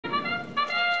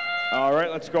All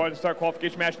right, let's go ahead and start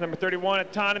qualification match number 31.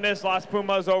 Autonomous, Las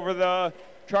Pumas over the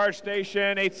charge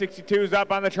station. 862's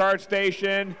up on the charge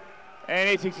station.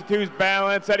 And 862's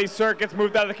balance. Eddie Circuits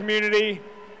moved out of the community.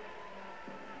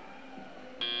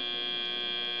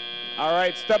 All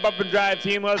right, step up and drive,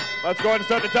 team. Let's go ahead and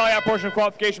start the tally-out portion of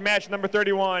qualification match number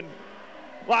 31.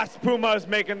 Las Pumas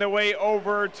making their way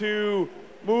over to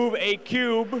move a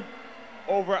cube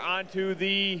over onto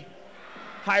the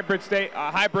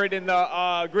hybrid in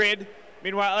the grid.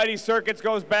 Meanwhile, Eddie Circuits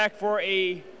goes back for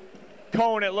a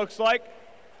cone, it looks like.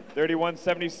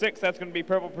 3176, that's going to be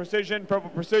Purple Precision.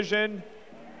 Purple Precision,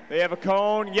 they have a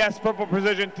cone. Yes, Purple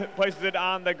Precision places it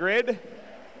on the grid.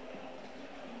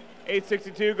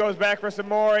 862 goes back for some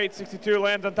more. 862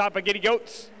 lands on top of Giddy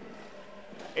Goats.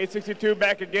 862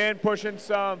 back again, pushing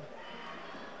some.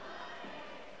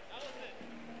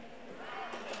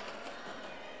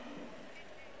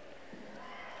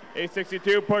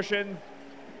 862 pushing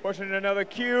another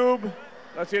cube.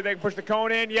 Let's see if they can push the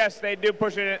cone in. Yes, they do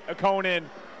push a cone in.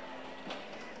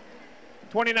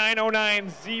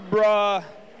 2909 Zebra.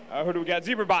 Who do we got?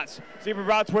 Zebra Bots. Zebra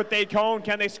Bots with a cone.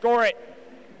 Can they score it?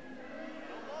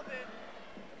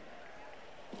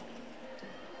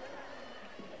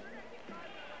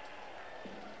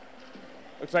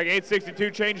 Looks like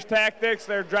 862 changed tactics.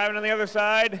 They're driving on the other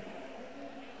side.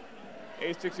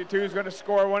 862 is going to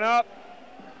score one up.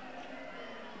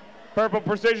 Purple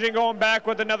Precision going back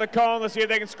with another cone. Let's see if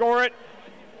they can score it.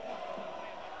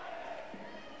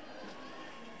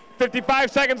 55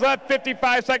 seconds left,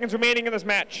 55 seconds remaining in this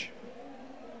match.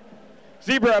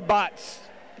 Zebra Bots,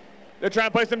 they're trying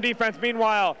to play some defense.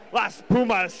 Meanwhile, Las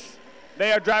Pumas,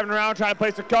 they are driving around trying to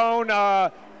place a cone.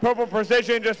 Purple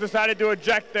Precision just decided to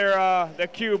eject their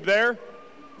cube there.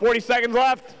 40 seconds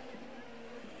left.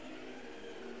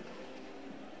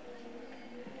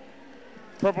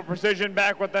 Purple Precision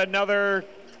back with another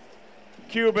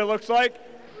cube, it looks like.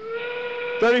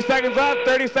 30 seconds left,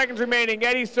 30 seconds remaining.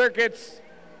 Eddie Circuits,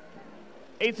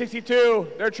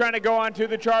 862, they're trying to go onto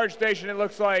the charge station, it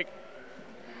looks like.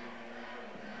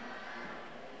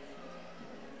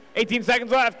 18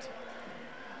 seconds left.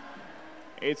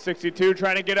 862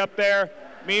 trying to get up there.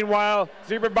 Meanwhile,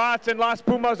 Zebra Bots and Las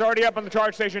Pumas already up on the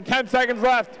charge station. 10 seconds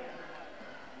left.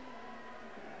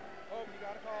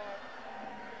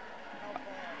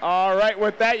 All right,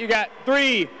 with that, you got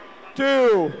 3,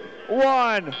 2,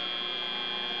 1.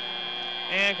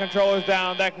 And controllers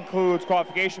down. That concludes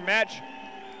qualification match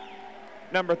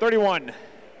number 31.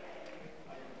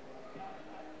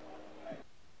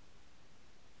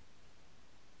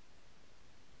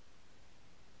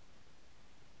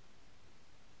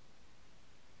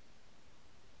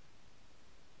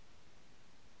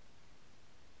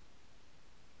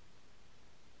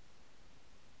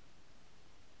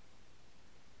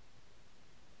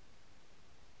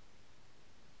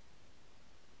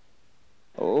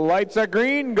 Lights are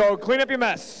green, go clean up your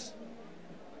mess.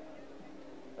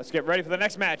 Let's get ready for the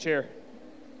next match here.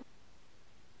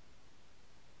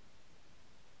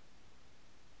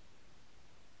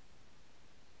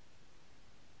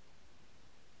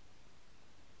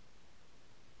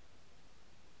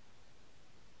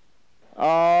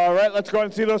 All right, let's go ahead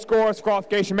and see those scores.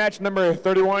 Qualification match number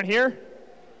 31 here.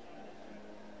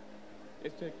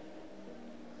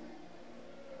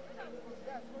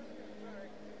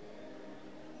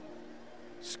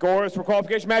 Scores for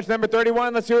qualification match number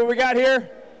 31. Let's see what we got here.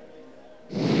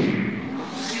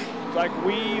 Looks like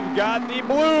we've got the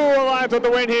Blue Alliance with the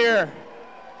win here.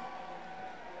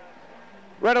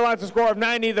 Red Alliance a score of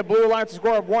 90, the Blue Alliance a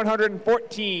score of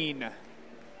 114.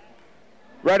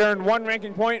 Red earned 1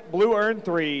 ranking point, Blue earned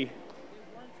 3.